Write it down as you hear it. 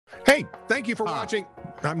Hey, thank you for watching.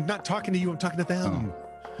 I'm not talking to you. I'm talking to them.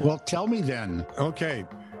 Well, tell me then. Okay.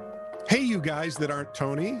 Hey, you guys that aren't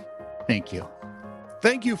Tony. Thank you.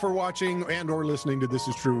 Thank you for watching and or listening to This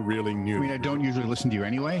Is True Really New. I mean, I don't usually listen to you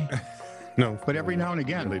anyway. No. But every now and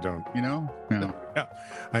again. They don't. You know? No. Yeah,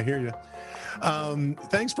 I hear you.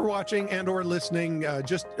 Thanks for watching and or listening.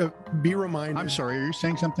 Just be reminded. I'm sorry. Are you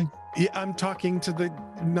saying something? Yeah, I'm talking to the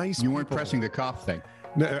nice You weren't people. pressing the cough thing.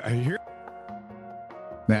 No, I hear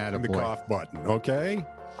That the cough button. Okay.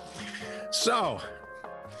 So,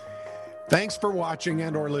 thanks for watching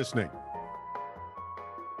and or listening.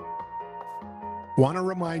 Want to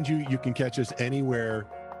remind you, you can catch us anywhere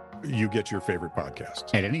you get your favorite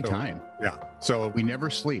podcast. At any time. Yeah. So We never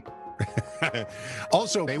sleep.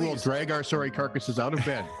 also, They will drag our sorry carcasses out of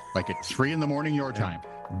bed like at 3 a.m. your time.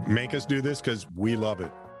 make us do this because we love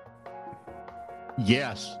it.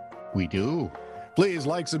 Yes, we do. Please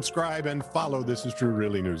like, subscribe, and follow This Is True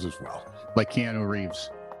Really News as well. Like Keanu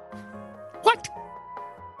Reeves. What?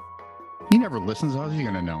 He never listens. How's he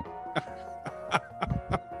going to know?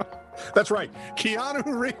 That's right. Keanu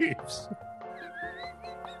Reeves.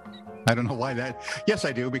 I don't know why that. Yes,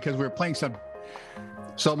 I do, because we were playing some.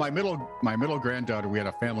 So my middle granddaughter, we had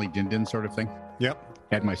a family din-din sort of thing. Yep.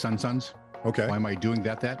 Had my sons. Okay. Why am I doing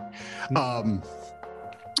that?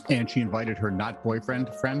 And she invited her not boyfriend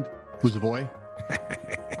friend, who's a boy.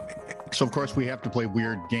 So of course we have to play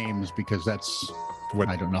weird games because that's What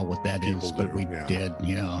I don't know what that is, people but do, we yeah. did,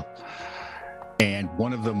 yeah. And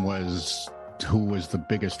one of them was who was the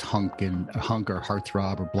biggest hunk or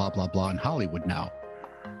heartthrob or blah blah blah in Hollywood now.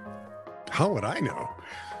 How would I know?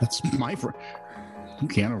 That's my friend.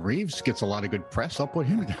 Keanu Reeves gets a lot of good press. I'll put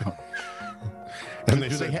him down. And they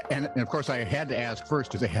said, and of course, I had to ask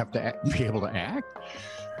first: do they have to be able to act?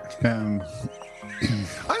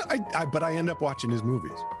 but I end up watching his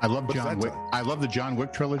movies. I love What does John that Wick. tell you? I love the John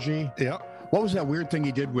Wick trilogy. Yeah. What was that weird thing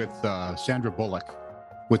he did with Sandra Bullock,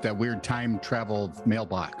 with that weird time travel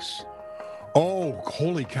mailbox? Oh,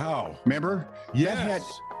 holy cow! Remember? Yes. That had,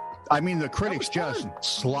 I mean, the critics was just fun.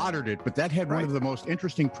 slaughtered it, but that had one Right. of the most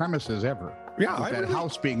interesting premises ever. Yeah, With I that really-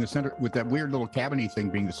 house being the center, with that weird little cabiny thing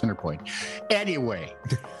being the center point. Anyway,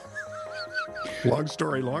 Long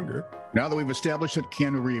story longer. now that we've established that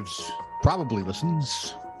Keanu Reeves probably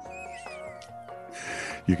listens,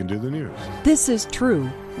 You can do the news. This is True,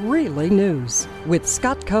 Really News with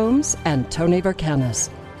Scott Combs and Tony Vercanis.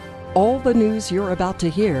 All the news you're about to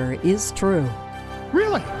hear is true,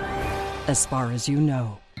 really, as far as you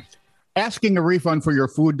know. asking a refund for your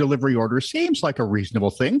food delivery order seems like a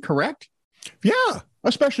reasonable thing, correct? Yeah.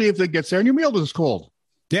 Especially if it gets there and your meal is cold,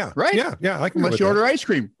 Yeah. Right? Yeah. Yeah. I can. unless you order ice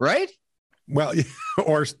cream, right? Well,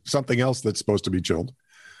 or something else that's supposed to be chilled.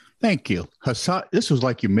 Thank you. Hassan, this was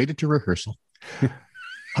like you made it to rehearsal.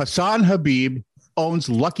 Hassan Habib owns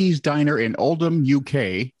Lucky's Diner in Oldham,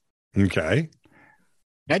 UK, Okay.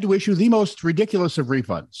 had to issue the most ridiculous of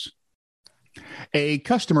refunds. A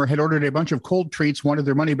customer had ordered a bunch of cold treats, wanted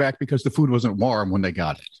their money back because the food wasn't warm when they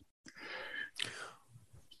got it.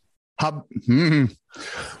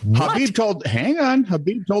 Habib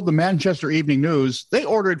told the Manchester Evening News they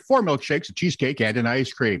ordered 4 milkshakes, a cheesecake, and an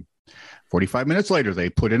ice cream. 45 minutes later, they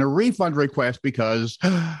put in a refund request because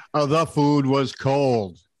the food was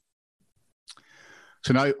cold.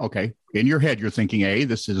 So now, okay, in your head, you're thinking, A,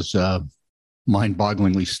 this is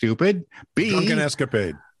mind-bogglingly stupid. B, Drunken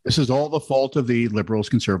escapade. this is all the fault of the liberals,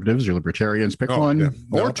 conservatives, or libertarians. Pick one yeah.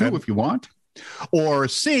 or No, two and- if you want. Or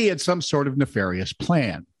C, it's some sort of nefarious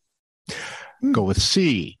plan. Go with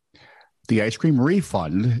C. The ice cream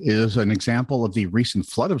refund is an example of the recent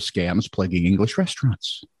flood of scams plaguing English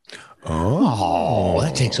restaurants. Oh,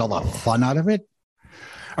 that takes all the fun out of it.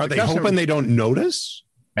 Are they customer- hoping they don't notice?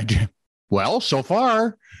 Well, so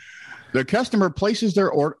far, the customer places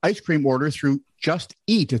their ice cream order through Just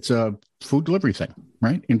Eat. It's a food delivery thing,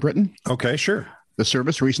 right? In Britain. Okay, sure. The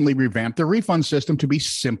service recently revamped the refund system to be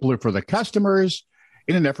simpler for the customers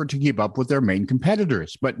in an effort to keep up with their main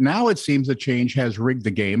competitors. But now it seems the change has rigged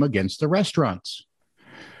the game against the restaurants.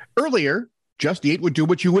 Earlier, Just Eat would do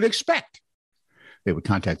what you would expect. They would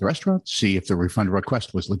contact the restaurant, see if the refund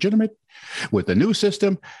request was legitimate. With the new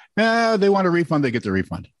system, they want a refund, they get the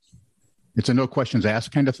refund. It's a no questions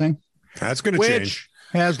asked kind of thing, That's going to which change.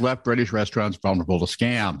 has left British restaurants vulnerable to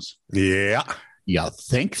scams. Yeah. You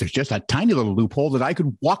think there's just a tiny little loophole that I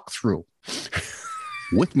could walk through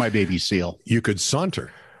with my baby seal. You could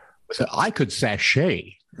saunter. So I could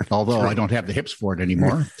sachet, although I don't have the hips for it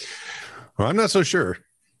anymore. Well, I'm not so sure.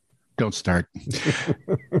 Don't start.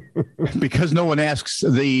 Because no one asks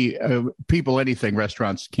the people anything,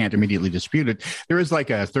 restaurants can't immediately dispute it. There is like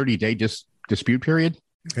a 30-day dispute period.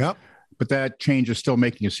 Yep. but that change is still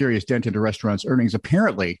making a serious dent into restaurants' earnings.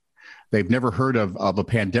 Apparently, they've never heard of a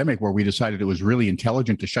pandemic where we decided it was really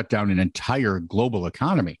intelligent to shut down an entire global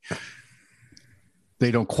economy.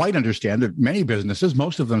 They don't quite understand that many businesses,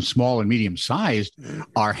 most of them small and medium sized,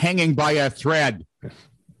 are hanging by a thread.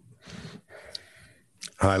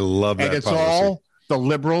 I love that. And it's policy. all the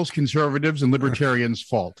liberals, conservatives, and libertarians'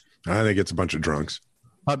 fault. I think it's a bunch of drunks.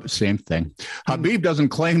 Same thing. Habib doesn't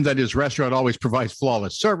claim that his restaurant always provides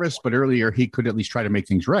flawless service, but earlier he could at least try to make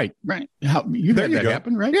things right. Right? You've had that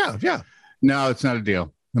happen, right? Yeah. No, it's not a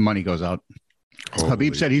deal. The money goes out. Holy.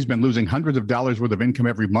 Habib said he's been losing hundreds of dollars worth of income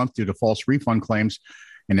every month due to false refund claims.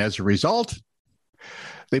 And as a result,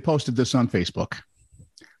 they posted this on Facebook.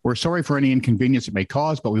 We're sorry for any inconvenience it may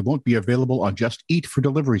cause, but we won't be available on Just Eat for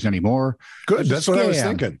deliveries anymore. Good. That's what I was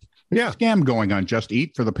thinking. Yeah. Scam going on Just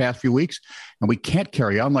Eat for the past few weeks, and we can't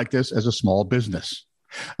carry on like this as a small business.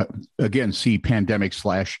 Again, see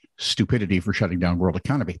pandemic/stupidity for shutting down world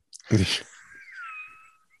economy.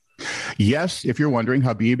 Yes, if you're wondering,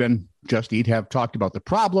 Habib and Just Eat have talked about the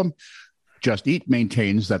problem. Just Eat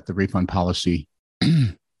maintains that the refund policy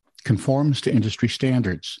conforms to industry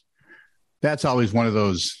standards. That's always one of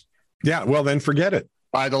those. Yeah, well, then forget it.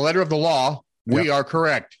 By the letter of the law, we are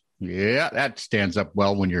correct. Yeah, that stands up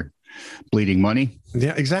well when you're bleeding money.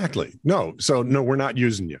 Yeah, exactly. No, we're not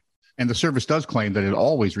using you. And the service does claim that it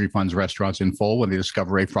always refunds restaurants in full when they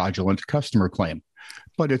discover a fraudulent customer claim.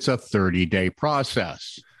 But it's a 30-day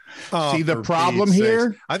process. See the problem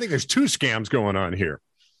here? I think there's two scams going on here.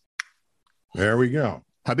 There we go.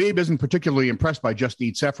 Habib isn't particularly impressed by Just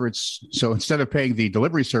Eat's efforts. So instead of paying the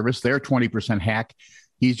delivery service, their 20% hack,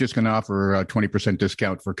 he's just going to offer a 20%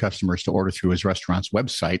 discount for customers to order through his restaurant's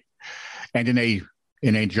website. And in a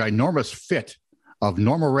ginormous fit of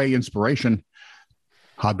Norma Ray inspiration,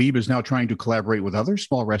 Habib is now trying to collaborate with other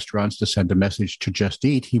small restaurants to send a message to Just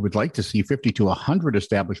Eat. He would like to see 50 to 100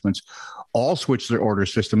 establishments all switch their order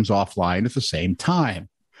systems offline at the same time.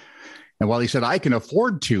 And while he said, I can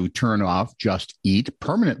afford to turn off Just Eat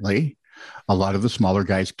permanently, a lot of the smaller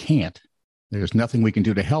guys can't. There's nothing we can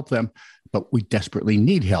do to help them, but we desperately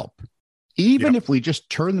need help. Even if we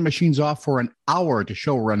just turn the machines off for an hour to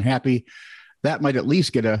show we're unhappy, that might at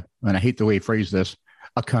least get and I hate the way he phrased this,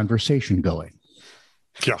 a conversation going.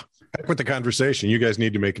 Yeah. Heck with the conversation. You guys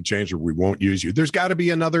need to make a change or we won't use you. There's got to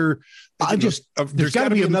be another. There's got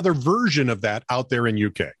to be another version of that out there in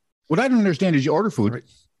UK. What I don't understand is you order food. Right.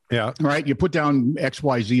 Yeah. Right. You put down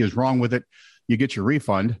XYZ is wrong with it. You get your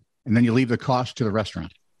refund and then you leave the cost to the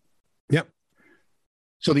restaurant. Yep.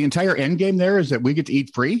 So the entire end game there is that we get to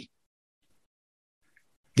eat free.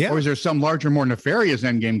 Yeah. Or is there some larger, more nefarious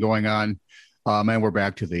end game going on? And we're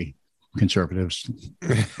back to the conservatives,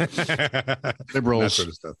 liberals, that sort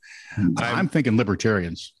of stuff. I'm thinking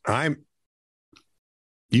libertarians.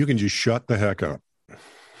 You can just shut the heck up.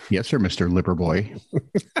 Yes, sir, Mr. Liber Boy.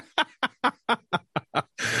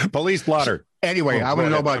 Police blotter. Anyway, I want to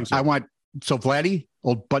know about, so Vladdy,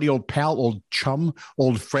 old buddy, old pal, old chum,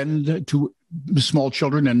 old friend to small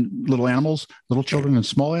children and little animals, little children and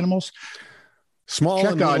small animals. Small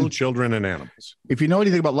and little children and animals. If you know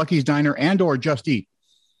anything about Lucky's Diner and or Just Eat,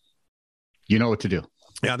 you know what to do.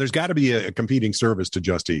 Yeah, there's got to be a competing service to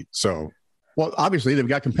Just Eat. So, well, obviously they've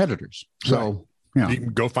got competitors. So, you can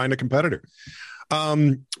go find a competitor.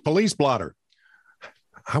 Police blotter.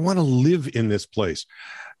 I want to live in this place.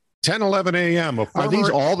 10:11 a.m. Are these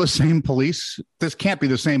all the same police? This can't be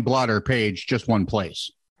the same blotter page, just one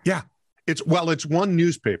place. Yeah, it's one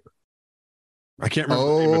newspaper. I can't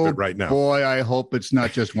remember the name of it right now. Boy, I hope it's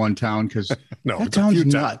not just one town because no, that town's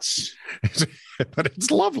nuts. But it's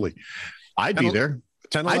lovely. I'd be there.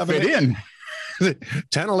 10, I'd fit in.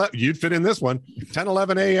 10, 11, you'd fit in this one.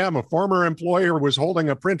 10:11 a.m. A former employer was holding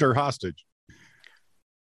a printer hostage.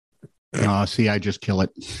 See, I just kill it.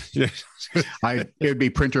 It would be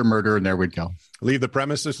printer murder, and there we'd go. Leave the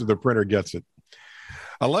premises, or the printer gets it.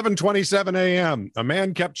 11:27 a.m. A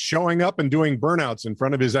man kept showing up and doing burnouts in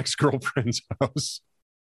front of his ex-girlfriend's house.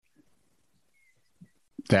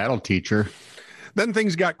 That'll teach her. Then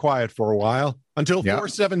things got quiet for a while until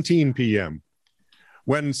 4:17 p.m.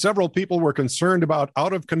 when several people were concerned about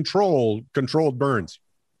controlled burns.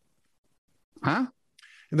 Huh?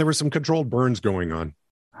 And there were some controlled burns going on.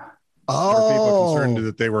 Oh, people concerned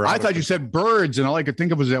that they were. I thought you said birds, and all I could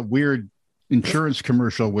think of was that weird insurance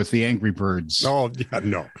commercial with the Angry Birds. Oh, yeah,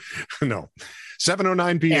 no.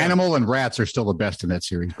 7:09 p.m. Animal and rats are still the best in that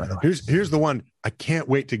series, by the way. Here's the one. I can't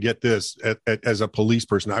wait to get this as a police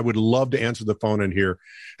person. I would love to answer the phone and hear,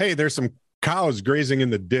 hey, there's some cows grazing in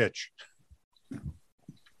the ditch.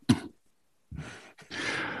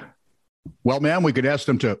 Well, ma'am, we could ask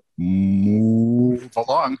them to move. move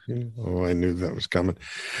along. Oh, I knew that was coming.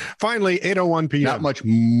 Finally, 8:01 p.m. Not much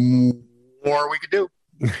more we could do.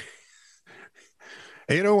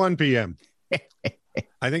 8:01 p.m.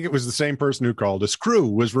 I think it was the same person who called. A screw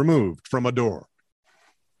was removed from a door.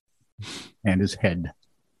 And his head.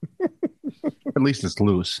 At least it's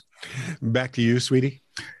loose. Back to you, sweetie.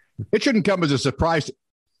 It shouldn't come as a surprise.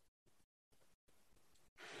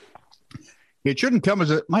 It shouldn't come as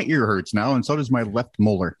a... My ear hurts now, and so does my left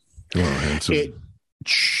molar. Oh, handsome.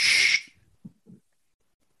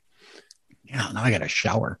 Yeah, now I got a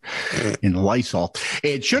shower in Lysol.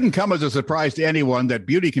 It shouldn't come as a surprise to anyone that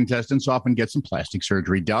beauty contestants often get some plastic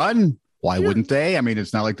surgery done. Why wouldn't they? I mean,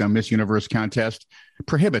 it's not like the Miss Universe contest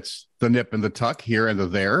prohibits the nip and the tuck here and the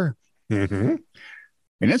there. Mm-hmm.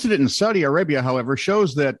 An incident in Saudi Arabia, however,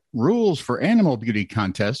 shows that rules for animal beauty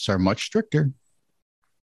contests are much stricter,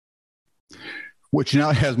 which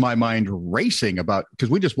now has my mind racing about,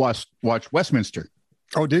 because we just watched Westminster.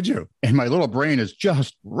 Oh, did you? And my little brain is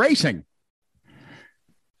just racing.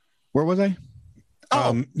 Where was I?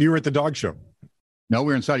 You were at the dog show. No, we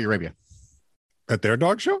were in Saudi Arabia. At their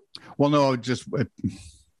dog show? Well, no, just we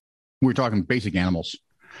were talking basic animals.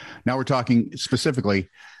 Now we're talking specifically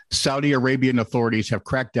Saudi Arabian authorities have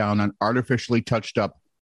cracked down on artificially touched up.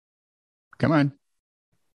 Come on.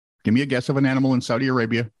 Give me a guess of an animal in Saudi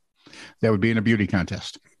Arabia that would be in a beauty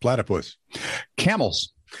contest. Platypus.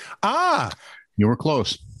 Camels. Ah, you were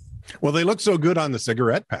close. Well, they look so good on the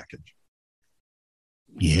cigarette package.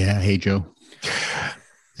 Yeah. Hey, Joe.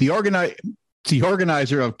 The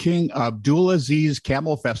organizer of King Abdulaziz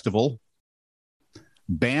Camel Festival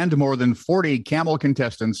banned more than 40 camel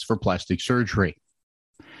contestants for plastic surgery.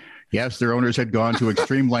 Yes, their owners had gone to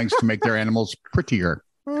extreme lengths to make their animals prettier.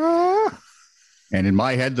 And in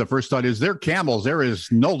my head, the first thought is they're camels. There is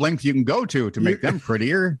no length you can go to make them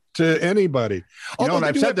prettier. To anybody. You know, and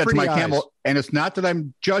I've said that to my camel, and it's not that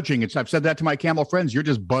I'm judging. I've said that to my camel friends. You're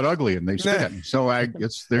just butt ugly, and they spit at me. So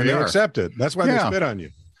there they accept it. That's why they spit on you.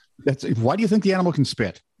 Why do you think the animal can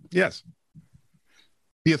spit? Yes.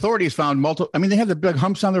 The authorities found multiple. I mean, they have the big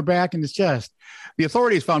humps on their back and it's chest. The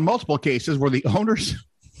authorities found multiple cases where the owners.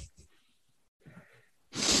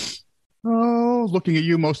 Oh, looking at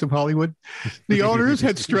you, most of Hollywood. The owners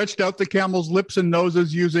had stretched out the camel's lips and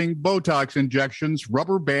noses using Botox injections,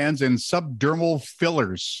 rubber bands, and subdermal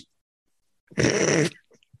fillers. See,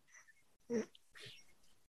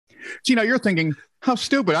 now you're thinking, how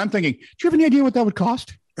stupid. I'm thinking, do you have any idea what that would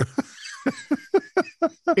cost?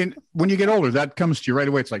 And when you get older, that comes to you right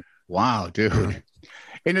away. It's like, wow, dude.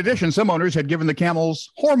 In addition, some owners had given the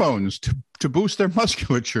camels hormones to boost their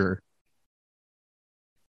musculature.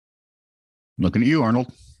 Looking at you,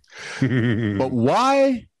 Arnold. But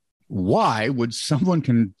why would someone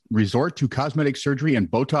can resort to cosmetic surgery and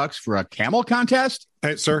Botox for a camel contest?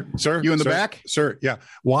 Hey, sir, you in the back? Sir, yeah.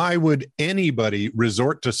 Why would anybody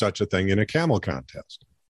resort to such a thing in a camel contest?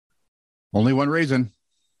 Only one reason.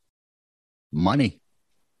 Money.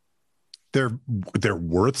 They're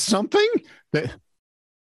worth something?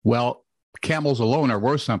 Well, camels alone are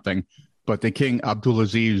worth something, but the King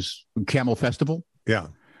Abdulaziz Camel Festival, yeah,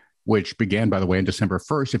 which began, by the way, on December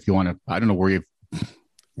 1st. If you want to, I don't know where you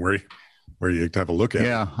have a look at.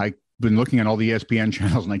 Yeah, I've been looking at all the ESPN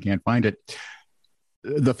channels and I can't find it.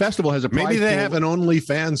 The festival has a prize maybe they pool. have an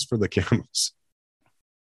OnlyFans for the camels.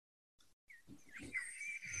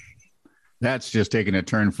 That's just taking a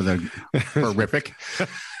turn for the horrific.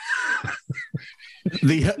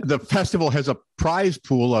 The festival has a prize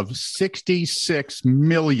pool of $66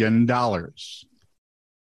 million. Oh.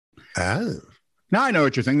 Now I know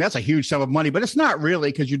what you're thinking. That's a huge sum of money, but it's not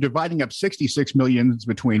really, because you're dividing up 66 million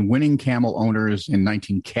between winning camel owners in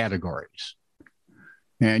 19 categories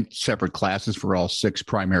and separate classes for all 6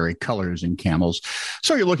 primary colors in camels.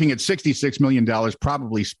 So you're looking at $66 million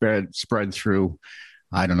probably spread through,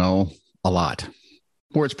 I don't know, a lot.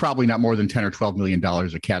 Or it's probably not more than $10 or $12 million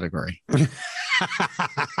a category.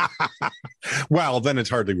 Well, then it's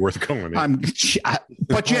hardly worth going in.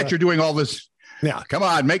 But yet you're doing all this. Yeah. Come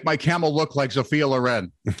on, make my camel look like Sophia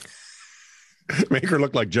Loren. Make her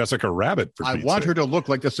look like Jessica Rabbit. I want her to look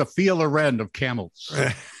like the Sophia Loren of camels.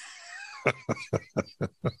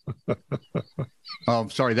 Oh,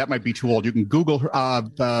 sorry, that might be too old. You can Google her.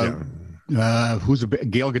 Who's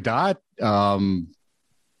Gail Gadot?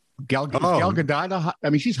 Gal Gadot. I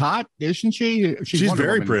mean, she's hot, isn't she? She's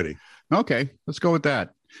very pretty. Okay, let's go with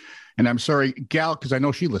that. And I'm sorry, Gal, because I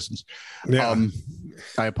know she listens. Yeah.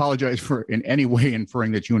 I apologize for in any way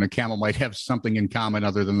inferring that you and a camel might have something in common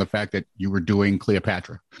other than the fact that you were doing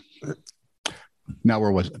Cleopatra. Now,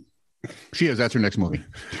 where was it? She is. That's her next movie.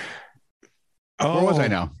 Where was I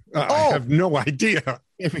now? I have no idea.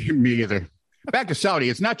 Me either. Back to Saudi.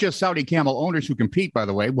 It's not just Saudi camel owners who compete, by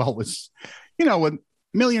the way. Well, with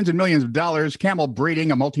millions and millions of dollars, camel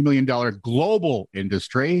breeding, a multi-million-dollar global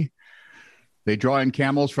industry. They draw in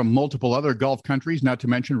camels from multiple other Gulf countries, not to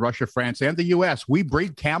mention Russia, France, and the U.S. We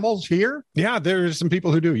breed camels here? Yeah, there's some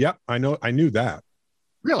people who do. Yep, I know. I knew that.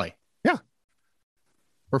 Really? Yeah.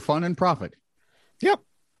 For fun and profit? Yep.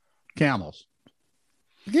 Camels.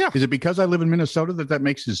 Yeah. Is it because I live in Minnesota that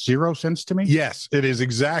makes zero sense to me? Yes, it is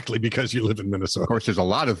exactly because you live in Minnesota. Of course, there's a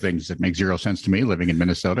lot of things that make zero sense to me living in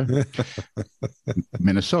Minnesota.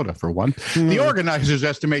 Minnesota, for one. The organizers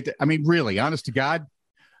estimate that, really, honest to God,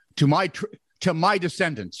 to my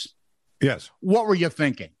descendants. Yes. What were you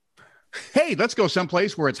thinking? Hey, let's go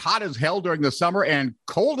someplace where it's hot as hell during the summer and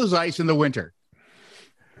cold as ice in the winter.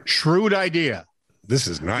 Shrewd idea. This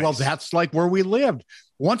is nice. Well, that's like where we lived.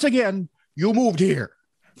 Once again, you moved here.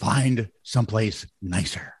 Find someplace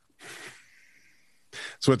nicer.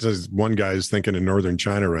 That's what this one guy is thinking in northern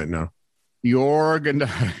China right now. You'll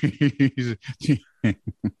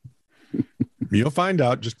find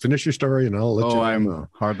out. Just finish your story and I'll let you know. I'm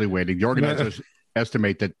hardly waiting. The organizers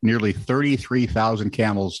estimate that nearly 33,000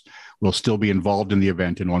 camels will still be involved in the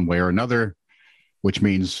event in one way or another, which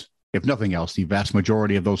means, if nothing else, the vast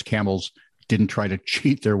majority of those camels didn't try to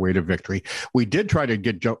cheat their way to victory. We did try to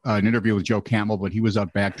get an interview with Joe Camel, but he was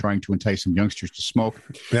out back trying to entice some youngsters to smoke.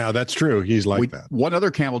 Yeah, that's true. He's like that. One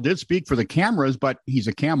other camel did speak for the cameras, but he's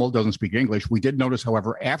a camel, doesn't speak English. We did notice,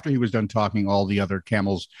 however, after he was done talking, all the other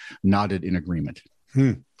camels nodded in agreement.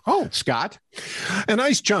 Oh, Scott. An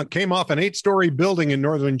ice chunk came off an 8-story building in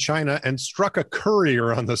northern China and struck a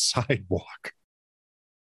courier on the sidewalk.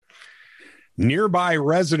 Nearby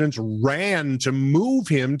residents ran to move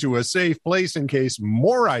him to a safe place in case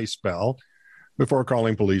more ice fell before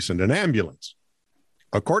calling police and an ambulance.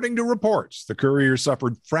 According to reports, the courier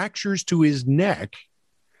suffered fractures to his neck,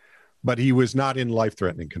 but he was not in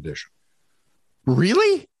life-threatening condition.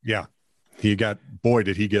 Really? Yeah. Boy,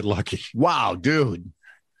 did he get lucky. Wow, dude.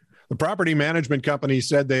 The property management company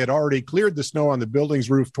said they had already cleared the snow on the building's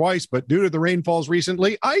roof twice, but due to the rainfalls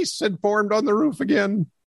recently, ice had formed on the roof again.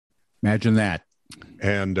 Imagine that.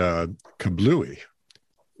 And kablooey.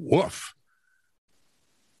 Woof.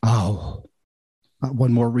 Oh,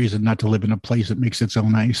 one more reason not to live in a place that makes it so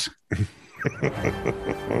nice.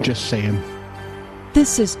 Just saying.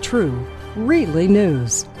 This is true, really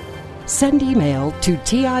news. Send email to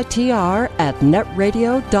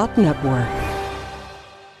TITR@netradio.network.